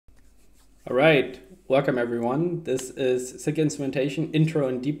All right, welcome everyone. This is SIG Instrumentation Intro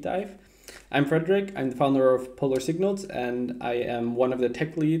and Deep Dive. I'm Frederic, I'm the founder of Polar Signals, and I am one of the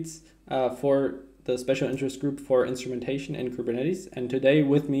tech leads for the special interest group for instrumentation in Kubernetes. And today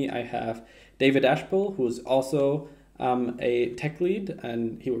with me I have David Ashpole, who is also a tech lead,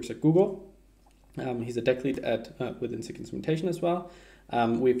 and he works at Google. He's a tech lead within SIG Instrumentation as well.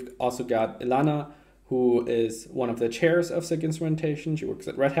 We've also got Elana, who is one of the chairs of SIG Instrumentation. She works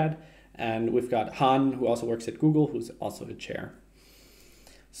at Red Hat. And we've got Han, who also works at Google, who's also a chair.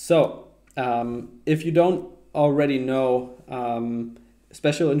 So if you don't already know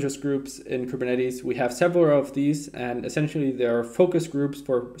special interest groups in Kubernetes, we have several of these, and essentially they're focus groups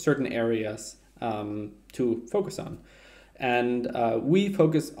for certain areas to focus on. And we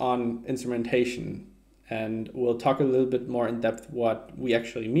focus on instrumentation, and we'll talk a little bit more in depth what we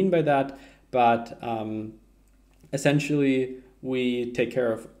actually mean by that. But essentially, we take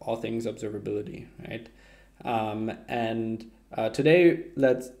care of all things observability, right? Today,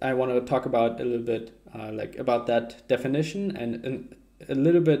 I want to talk about a little bit about that definition and a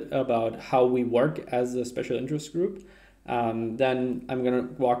little bit about how we work as a special interest group. Then I'm going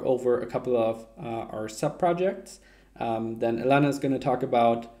to walk over a couple of our sub-projects. Then Elana is going to talk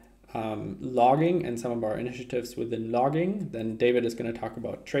about logging and some of our initiatives within logging. Then David is going to talk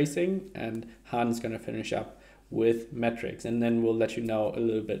about tracing, and Han is going to finish up with metrics, and then we'll let you know a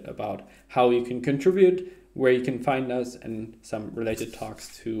little bit about how you can contribute, where you can find us, and some related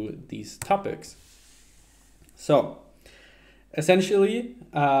talks to these topics. So essentially,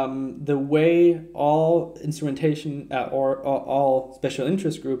 the way all instrumentation or all special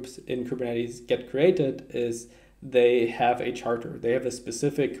interest groups in Kubernetes get created is they have a charter. They have a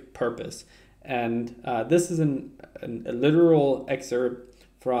specific purpose, and this is a literal excerpt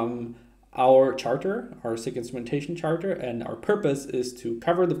from our charter, our SIG Instrumentation charter, and our purpose is to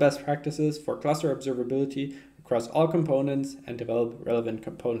cover the best practices for cluster observability across all components and develop relevant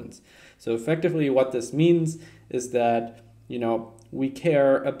components. So effectively what this means is that, we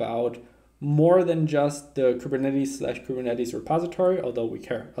care about more than just the Kubernetes/Kubernetes repository, although we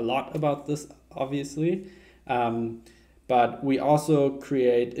care a lot about this, obviously. But we also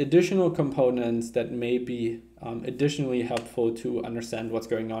create additional components that may be additionally helpful to understand what's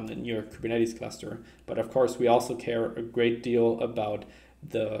going on in your Kubernetes cluster. But of course, we also care a great deal about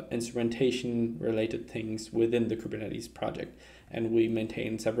the instrumentation related things within the Kubernetes project. And we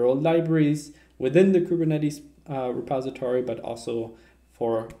maintain several libraries within the Kubernetes repository, but also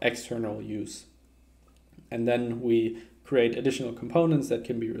for external use. And then we create additional components that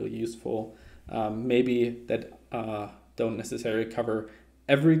can be really useful, maybe that don't necessarily cover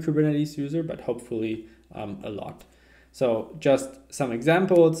every Kubernetes user, but hopefully a lot. So just some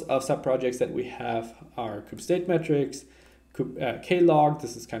examples of sub-projects that we have are kubestate metrics, klog,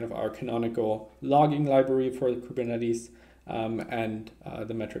 this is kind of our canonical logging library for the Kubernetes, and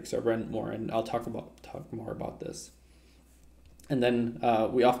the metric server and more, and I'll talk more about this. And then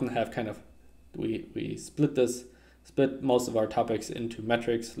we often have we split most of our topics into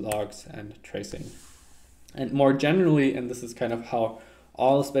metrics, logs, and tracing. And more generally, and this is kind of how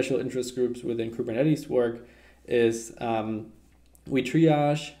all special interest groups within Kubernetes work, is we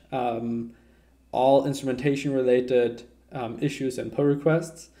triage all instrumentation related issues and pull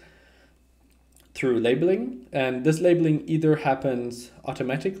requests through labeling. And this labeling either happens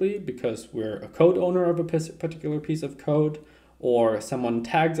automatically because we're a code owner of a particular piece of code, or someone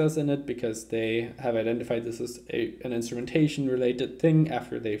tags us in it because they have identified this as an instrumentation related thing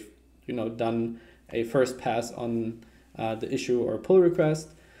after they've done a first pass on the issue or pull request.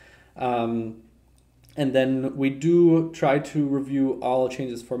 And then we do try to review all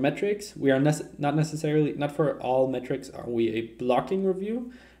changes for metrics. We are not for all metrics are we a blocking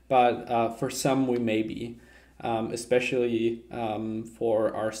review, but for some we may be, especially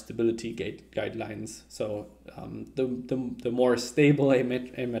for our stability guidelines. So the more stable a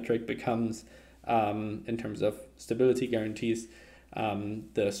metric becomes in terms of stability guarantees,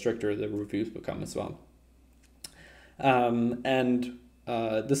 the stricter the reviews become as well.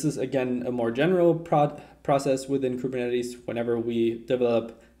 This is, again, a more general process within Kubernetes. Whenever we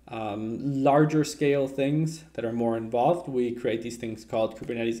develop larger scale things that are more involved, we create these things called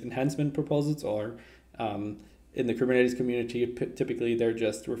Kubernetes enhancement proposals, or in the Kubernetes community, typically they're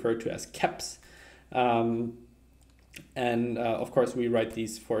just referred to as KEPs. Of course, we write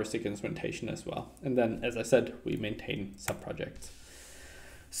these for SIG Instrumentation as well. And then, as I said, we maintain sub-projects.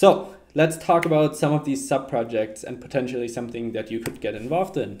 So let's talk about some of these sub-projects and potentially something that you could get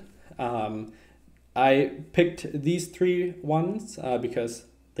involved in. I picked these three ones because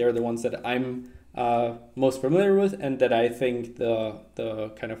they're the ones that I'm most familiar with, and that I think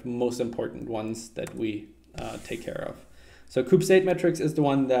the kind of most important ones that we take care of. So kube state metrics is the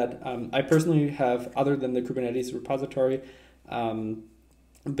one that I personally have, other than the Kubernetes repository,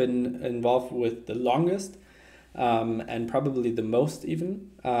 been involved with the longest, and probably the most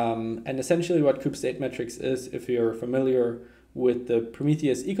even. And essentially what kube state metrics is, if you're familiar with the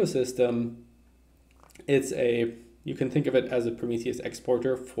Prometheus ecosystem, you can think of it as a Prometheus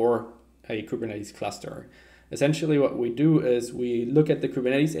exporter for a Kubernetes cluster. Essentially what we do is we look at the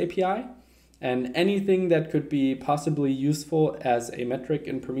Kubernetes API, and anything that could be possibly useful as a metric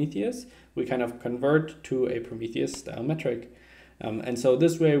in Prometheus, we kind of convert to a Prometheus style metric. And so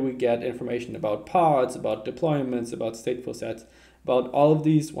this way we get information about pods, about deployments, about stateful sets, about all of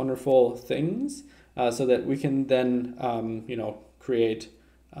these wonderful things, so that we can then create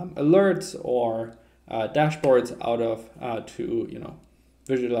alerts or dashboards out of to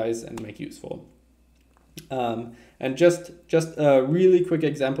visualize and make useful. And just a really quick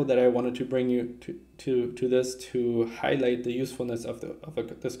example that I wanted to bring you to this to highlight the usefulness of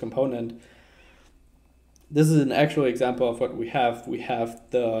this component. This is an actual example of what we have. We have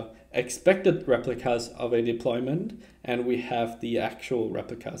the expected replicas of a deployment, and we have the actual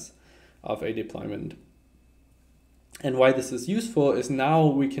replicas of a deployment. And why this is useful is now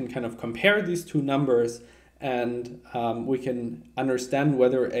we can kind of compare these two numbers, and we can understand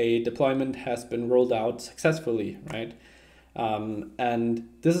whether a deployment has been rolled out successfully, right? And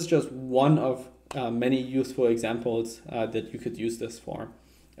this is just one of many useful examples that you could use this for.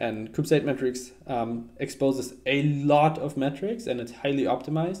 And kube state metrics exposes a lot of metrics, and it's highly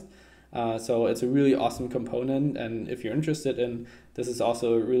optimized. So it's a really awesome component. And if you're interested in, this is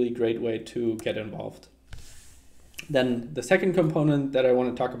also a really great way to get involved. Then the second component that I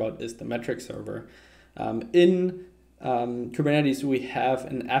want to talk about is the metric server. In Kubernetes, we have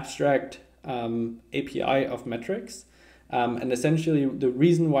an abstract API of metrics. And essentially, the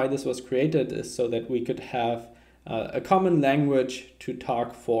reason why this was created is so that we could have a common language to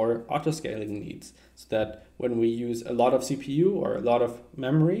talk for autoscaling needs, so that when we use a lot of CPU or a lot of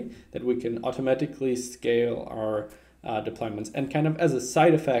memory, that we can automatically scale our deployments. And kind of as a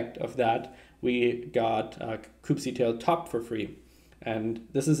side effect of that, we got kubectl top for free. And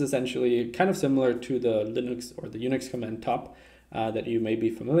this is essentially kind of similar to the Linux or the Unix command top that you may be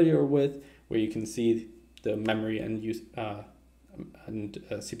familiar with, where you can see the memory and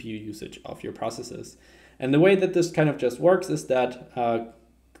CPU usage of your processes. And the way that this kind of just works is that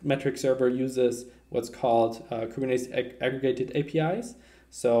metric server uses what's called Kubernetes aggregated APIs.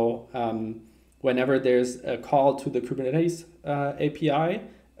 So whenever there's a call to the Kubernetes API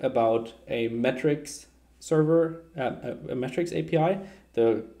about a metrics server, a metrics API,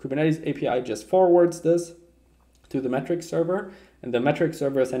 the Kubernetes API just forwards this to the metrics server, and the metrics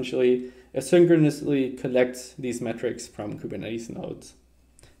server essentially asynchronously collects these metrics from Kubernetes nodes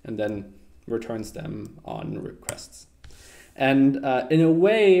and then returns them on requests. And in a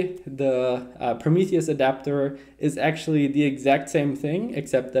way, the Prometheus adapter is actually the exact same thing,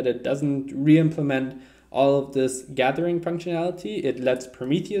 except that it doesn't re-implement all of this gathering functionality. It lets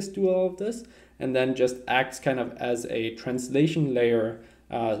Prometheus do all of this, and then just acts kind of as a translation layer,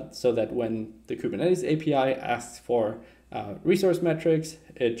 so that when the Kubernetes API asks for resource metrics,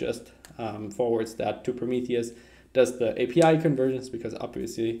 it just forwards that to Prometheus, does the API conversions, because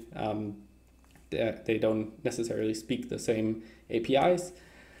obviously they don't necessarily speak the same APIs,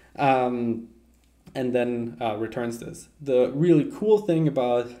 and then returns this. The really cool thing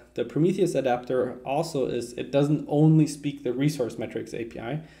about the Prometheus adapter also is it doesn't only speak the resource metrics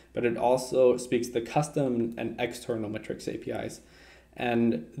API, but it also speaks the custom and external metrics APIs.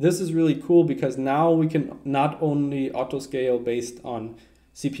 And this is really cool because now we can not only autoscale based on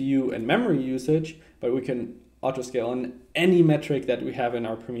CPU and memory usage, but we can autoscale on any metric that we have in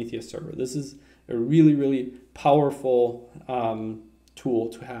our Prometheus server. This is a really, really powerful tool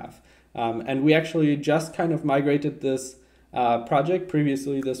to have. And we actually just kind of migrated this project.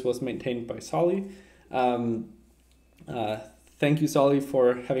 Previously, this was maintained by Solly. Thank you, Solly,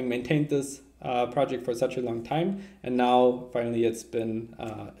 for having maintained this project for such a long time. And now, finally, it's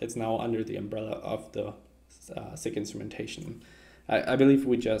now under the umbrella of the SIG Instrumentation. I believe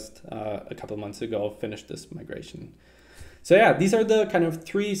we just, a couple months ago, finished this migration. So yeah, these are the kind of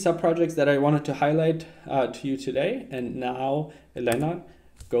 3 sub-projects that I wanted to highlight to you today. And now Elana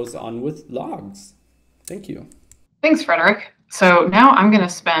goes on with logs. Thank you. Thanks, Frederic. So now I'm going to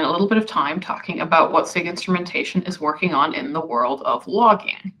spend a little bit of time talking about what SIG Instrumentation is working on in the world of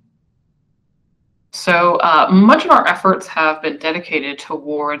logging. So much of our efforts have been dedicated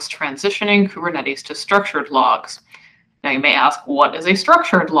towards transitioning Kubernetes to structured logs. Now you may ask, what is a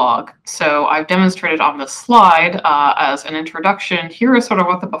structured log? So I've demonstrated on this slide as an introduction. Here is sort of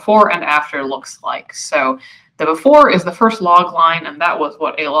what the before and after looks like. So the before is the first log line, and that was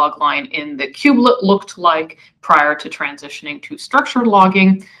what a log line in the kubelet looked like prior to transitioning to structured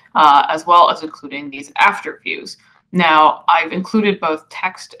logging, as well as including these after views. Now, I've included both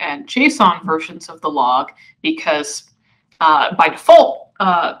text and JSON versions of the log because by default,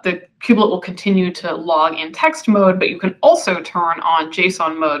 the kubelet will continue to log in text mode, but you can also turn on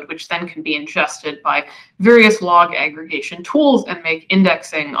JSON mode, which then can be ingested by various log aggregation tools and make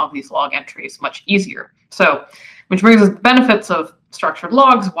indexing of these log entries much easier. So, which brings us the benefits of structured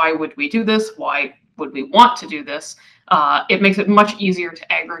logs. Why would we do this? Why would we want to do this? It makes it much easier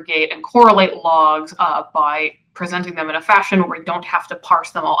to aggregate and correlate logs by presenting them in a fashion where we don't have to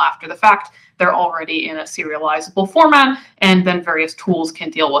parse them all after the fact. They're already in a serializable format, and then various tools can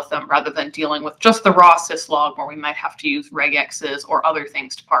deal with them rather than dealing with just the raw syslog where we might have to use regexes or other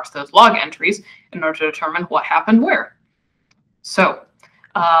things to parse those log entries in order to determine what happened where. So,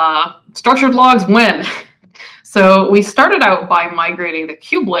 structured logs win. So we started out by migrating the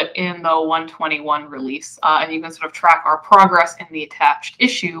kubelet in the 121 release, and you can sort of track our progress in the attached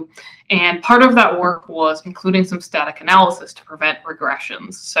issue. And part of that work was including some static analysis to prevent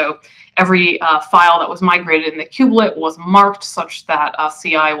regressions. So every file that was migrated in the kubelet was marked such that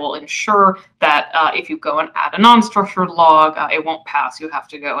CI will ensure that if you go and add a non-structured log, it won't pass. You have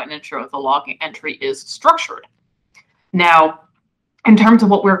to go and ensure the log entry is structured. Now, in terms of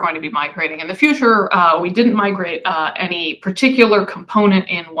what we're going to be migrating in the future, we didn't migrate any particular component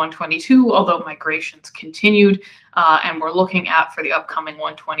in 122, although migrations continued, and we're looking at for the upcoming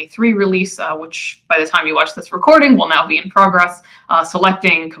 123 release, which by the time you watch this recording will now be in progress,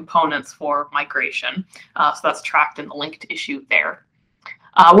 selecting components for migration. So that's tracked in the linked issue there.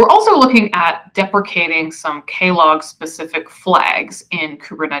 We're also looking at deprecating some Klog specific flags in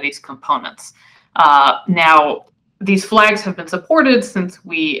Kubernetes components. Now, these flags have been supported since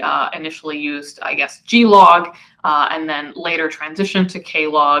we initially used, I guess, glog and then later transitioned to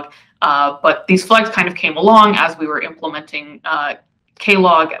Klog. But these flags kind of came along as we were implementing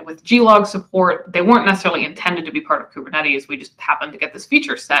Klog with glog support. They weren't necessarily intended to be part of Kubernetes. We just happened to get this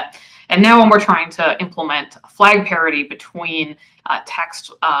feature set. And now when we're trying to implement flag parity between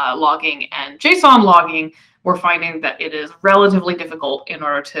text logging and JSON logging, we're finding that it is relatively difficult in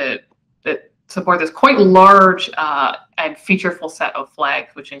order to support this quite large and featureful set of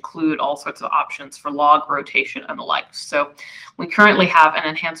flags, which include all sorts of options for log rotation and the like. So we currently have an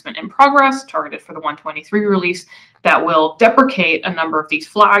enhancement in progress targeted for the 123 release that will deprecate a number of these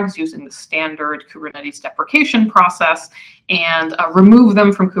flags using the standard Kubernetes deprecation process and remove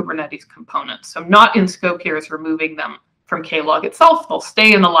them from Kubernetes components. So not in scope here is removing them from Klog itself. They'll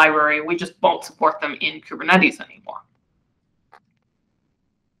stay in the library. We just won't support them in Kubernetes anymore.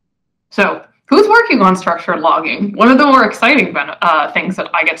 So, who's working on structured logging? One of the more exciting things that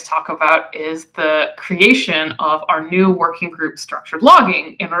I get to talk about is the creation of our new working group structured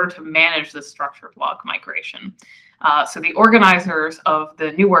logging in order to manage this structured log migration. So the organizers of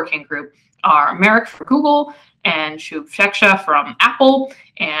the new working group are Merrick from Google and Shub Sheksha from Apple,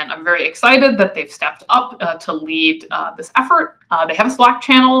 and I'm very excited that they've stepped up to lead this effort. They have a Slack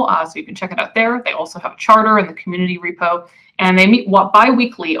channel, so you can check it out there. They also have a charter in the community repo, and they meet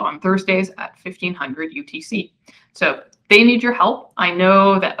bi-weekly on Thursdays at 1500 UTC. So they need your help. I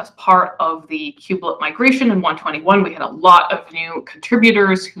know that as part of the kubelet migration in 121, we had a lot of new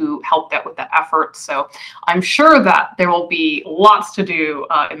contributors who helped out with that effort. So I'm sure that there will be lots to do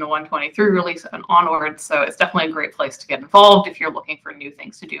in the 123 release and onward. So it's definitely a great place to get involved if you're looking for new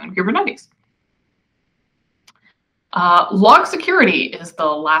things to do in Kubernetes. Log security is the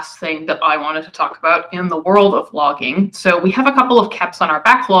last thing that I wanted to talk about in the world of logging. So we have a couple of KEPs on our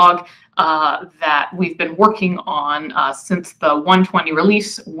backlog that we've been working on since the 120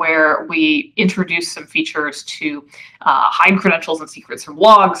 release, where we introduced some features to hide credentials and secrets from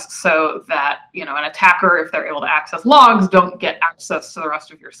logs so that, you know, an attacker, if they're able to access logs, don't get access to the rest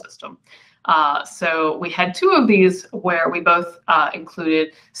of your system. So we had two of these where we both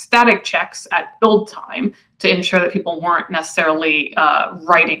included static checks at build time to ensure that people weren't necessarily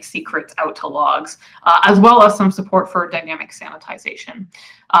writing secrets out to logs, as well as some support for dynamic sanitization.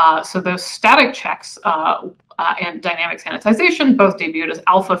 So those static checks and dynamic sanitization both debuted as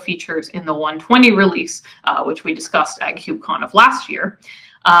alpha features in the 120 release, which we discussed at KubeCon of last year.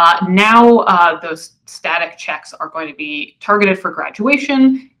 Now those static checks are going to be targeted for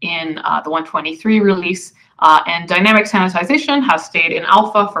graduation in the 123 release, and dynamic sanitization has stayed in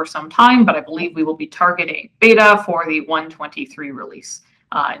alpha for some time, but I believe we will be targeting beta for the 123 release.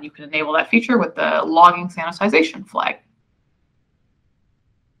 And you can enable that feature with the logging sanitization flag.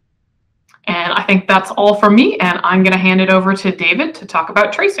 And I think that's all from me, and I'm going to hand it over to David to talk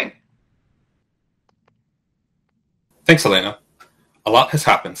about tracing. Thanks, Elana. A lot has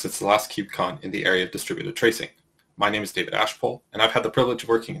happened since the last KubeCon in the area of distributed tracing. My name is David Ashpole, and I've had the privilege of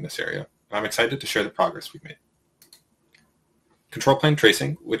working in this area, and I'm excited to share the progress we've made. Control plane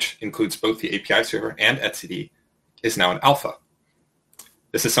tracing, which includes both the API server and etcd, is now in alpha.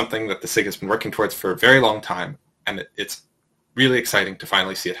 This is something that the SIG has been working towards for a very long time, and it's really exciting to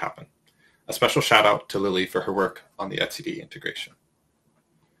finally see it happen. A special shout out to Lily for her work on the etcd integration.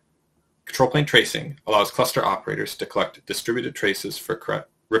 Control plane tracing allows cluster operators to collect distributed traces for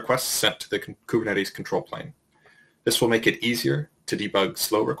requests sent to the Kubernetes control plane. This will make it easier to debug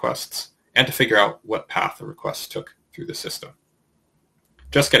slow requests and to figure out what path a request took through the system.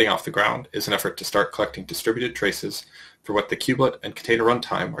 Just getting off the ground is an effort to start collecting distributed traces for what the kubelet and container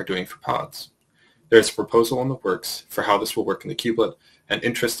runtime are doing for pods. There's a proposal in the works for how this will work in the kubelet and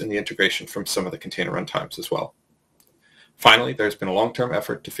interest in the integration from some of the container runtimes as well. Finally, there's been a long-term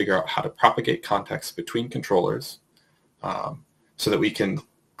effort to figure out how to propagate context between controllers so that we can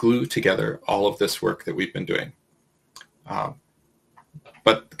glue together all of this work that we've been doing.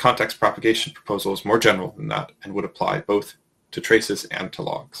 But the context propagation proposal is more general than that and would apply both to traces and to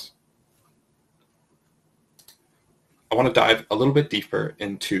logs. I want to dive a little bit deeper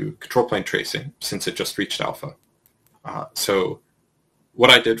into control plane tracing since it just reached alpha. So what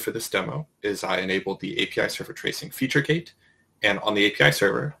I did for this demo is I enabled the API server tracing feature gate, and on the API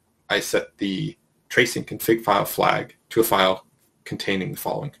server, I set the tracing config file flag to a file containing the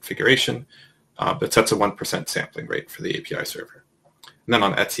following configuration that sets a 1% sampling rate for the API server. And then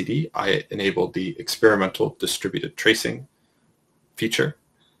on etcd, I enabled the experimental distributed tracing feature.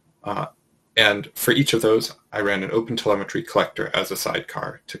 And for each of those, I ran an OpenTelemetry collector as a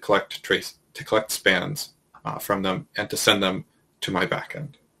sidecar to collect spans from them and to send them to my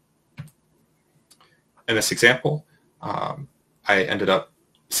backend. In this example, I ended up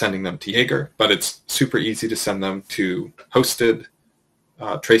sending them to Jaeger, but it's super easy to send them to hosted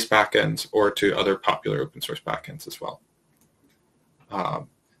trace backends or to other popular open source backends as well.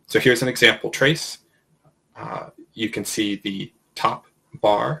 So here's an example trace. You can see the top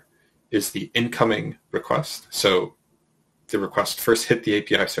bar is the incoming request. So the request first hit the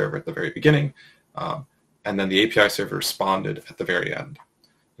API server at the very beginning, and then the API server responded at the very end.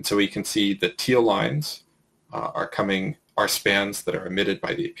 And so we can see the teal lines are spans that are emitted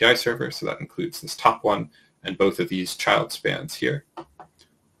by the API server. So that includes this top one and both of these child spans here.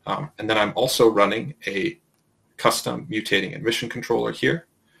 And then I'm also running a custom mutating emission controller here.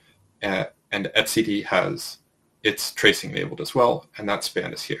 And etcd has its tracing enabled as well, and that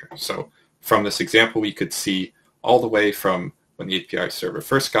span is here. So from this example, we could see all the way from when the API server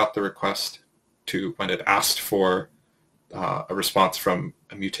first got the request to when it asked for a response from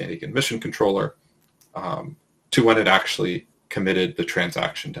a mutating emission controller to when it actually committed the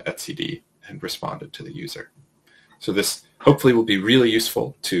transaction to etcd and responded to the user. So this hopefully will be really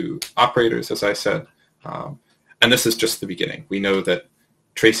useful to operators, as I said. And this is just the beginning. We know that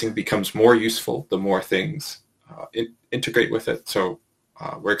tracing becomes more useful the more things integrate with it. So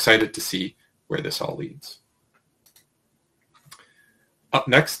we're excited to see where this all leads. Up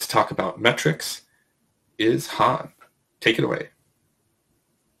next to talk about metrics is Han. Take it away.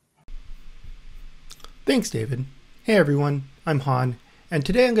 Thanks, David. Hey everyone, I'm Han, and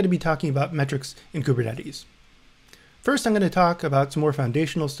today I'm going to be talking about metrics in Kubernetes. First, I'm going to talk about some more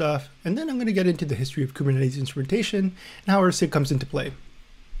foundational stuff, and then I'm going to get into the history of Kubernetes instrumentation and how our SIG comes into play.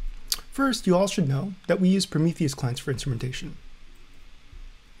 First, you all should know that we use Prometheus clients for instrumentation.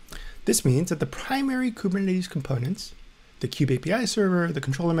 This means that the primary Kubernetes components, the Kube API server, the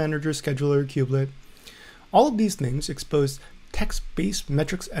controller manager, scheduler, kubelet, all of these things expose text-based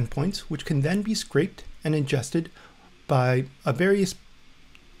metrics endpoints, which can then be scraped and ingested by a various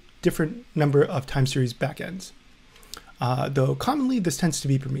different number of time series backends. Though commonly this tends to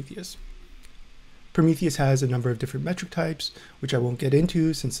be Prometheus. Prometheus has a number of different metric types, which I won't get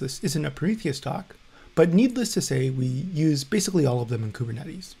into since this isn't a Prometheus talk, but needless to say, we use basically all of them in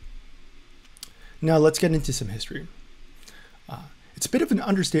Kubernetes. Now let's get into some history. It's a bit of an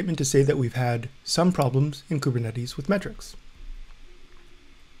understatement to say that we've had some problems in Kubernetes with metrics.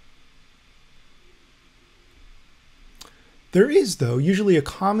 There is, though, usually a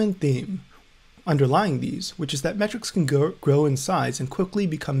common theme underlying these, which is that metrics can grow in size and quickly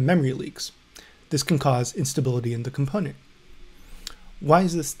become memory leaks. This can cause instability in the component. Why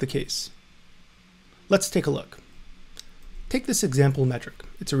is this the case? Let's take a look. Take this example metric.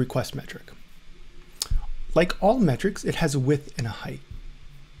 It's a request metric. Like all metrics, it has a width and a height.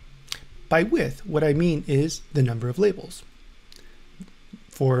 By width, what I mean is the number of labels.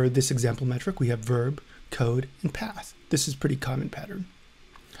 For this example metric, we have verb, code, and path. This is a pretty common pattern.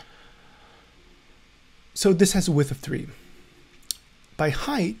 So this has a width of 3. By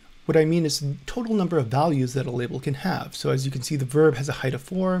height, what I mean is the total number of values that a label can have. So as you can see, the verb has a height of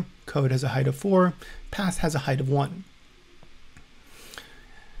 4, code has a height of 4, path has a height of 1.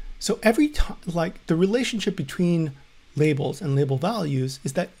 So every time, like the relationship between labels and label values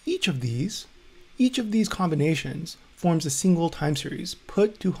is that each of these combinations forms a single time series.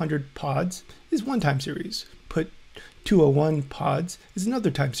 Put 200 pods is one time series. Put 201 pods is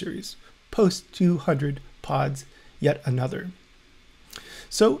another time series. Post 200 pods, yet another.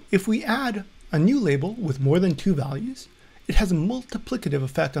 So if we add a new label with more than 2 values, it has a multiplicative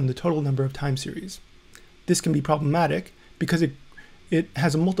effect on the total number of time series. This can be problematic because it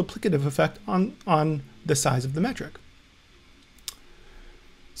has a multiplicative effect on the size of the metric.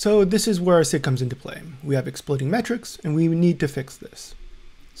 So this is where our SIG comes into play. We have exploding metrics, and we need to fix this.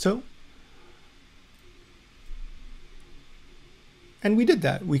 And we did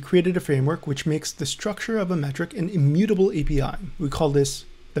that. We created a framework which makes the structure of a metric an immutable API. We call this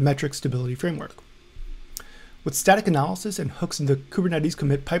the Metric Stability Framework. With static analysis and hooks in the Kubernetes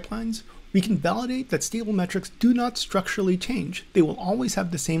commit pipelines, we can validate that stable metrics do not structurally change. They will always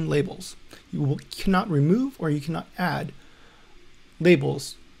have the same labels. You cannot remove or you cannot add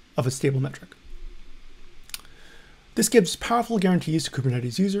labels of a stable metric. This gives powerful guarantees to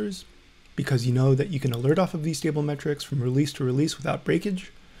Kubernetes users because you know that you can alert off of these stable metrics from release to release without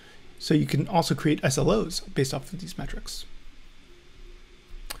breakage. So you can also create SLOs based off of these metrics.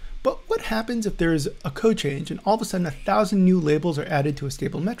 But what happens if there is a code change and all of a sudden 1,000 new labels are added to a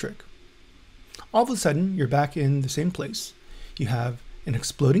stable metric? All of a sudden, you're back in the same place. You have an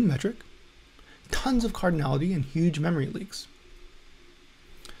exploding metric, tons of cardinality, and huge memory leaks.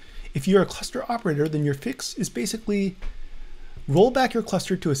 If you're a cluster operator, then your fix is basically roll back your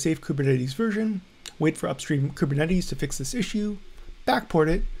cluster to a safe Kubernetes version, wait for upstream Kubernetes to fix this issue, backport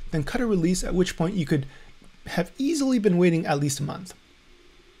it, then cut a release, at which point you could have easily been waiting at least a month.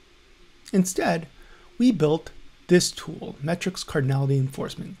 Instead, we built this tool, Metrics Cardinality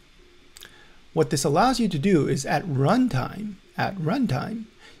Enforcement. What this allows you to do is at runtime,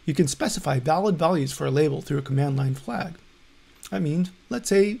 you can specify valid values for a label through a command line flag. That means, let's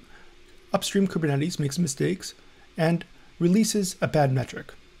say upstream Kubernetes makes mistakes and releases a bad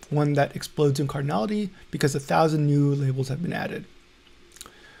metric, one that explodes in cardinality because 1,000 new labels have been added.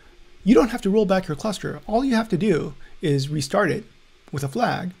 You don't have to roll back your cluster. All you have to do is restart it with a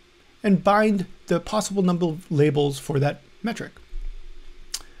flag and bind the possible number of labels for that metric.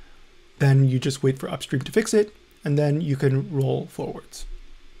 Then you just wait for upstream to fix it, and then you can roll forwards.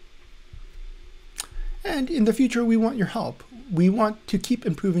 And in the future, we want your help. We want to keep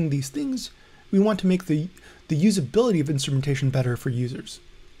improving these things. We want to make the usability of instrumentation better for users.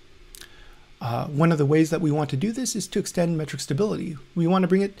 One of the ways that we want to do this is to extend metric stability. We want to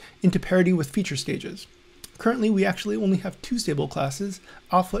bring it into parity with feature stages. Currently, we actually only have 2 stable classes,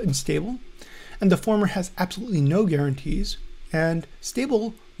 alpha and stable, and the former has absolutely no guarantees, and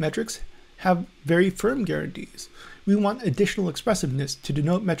stable metrics have very firm guarantees. We want additional expressiveness to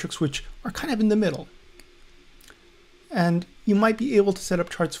denote metrics which are kind of in the middle, and you might be able to set up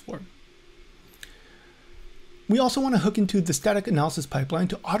charts for. We also want to hook into the static analysis pipeline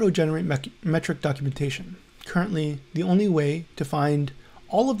to auto-generate metric documentation. Currently, the only way to find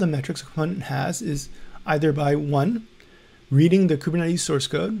all of the metrics a component has is either by 1, reading the Kubernetes source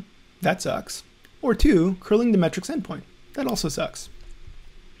code, that sucks, or 2, curling the metrics endpoint, that also sucks.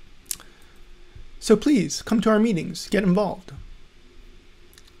 So please, come to our meetings, get involved.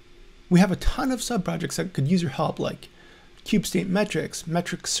 We have a ton of sub-projects that could use your help, like Kube State Metrics,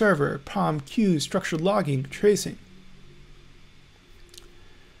 Metric Server, POM, Queues, Structured Logging, Tracing.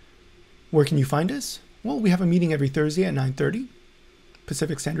 Where can you find us? Well, we have a meeting every Thursday at 9:30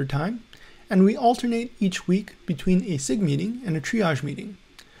 Pacific Standard Time, and we alternate each week between a SIG meeting and a triage meeting.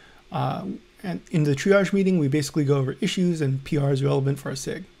 And in the triage meeting, we basically go over issues and PRs relevant for our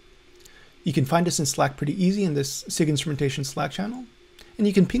SIG. You can find us in Slack pretty easy in this SIG Instrumentation Slack channel. And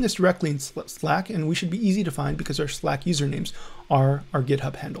you can ping us directly in Slack, and we should be easy to find because our Slack usernames are our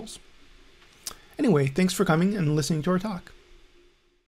GitHub handles. Anyway, thanks for coming and listening to our talk.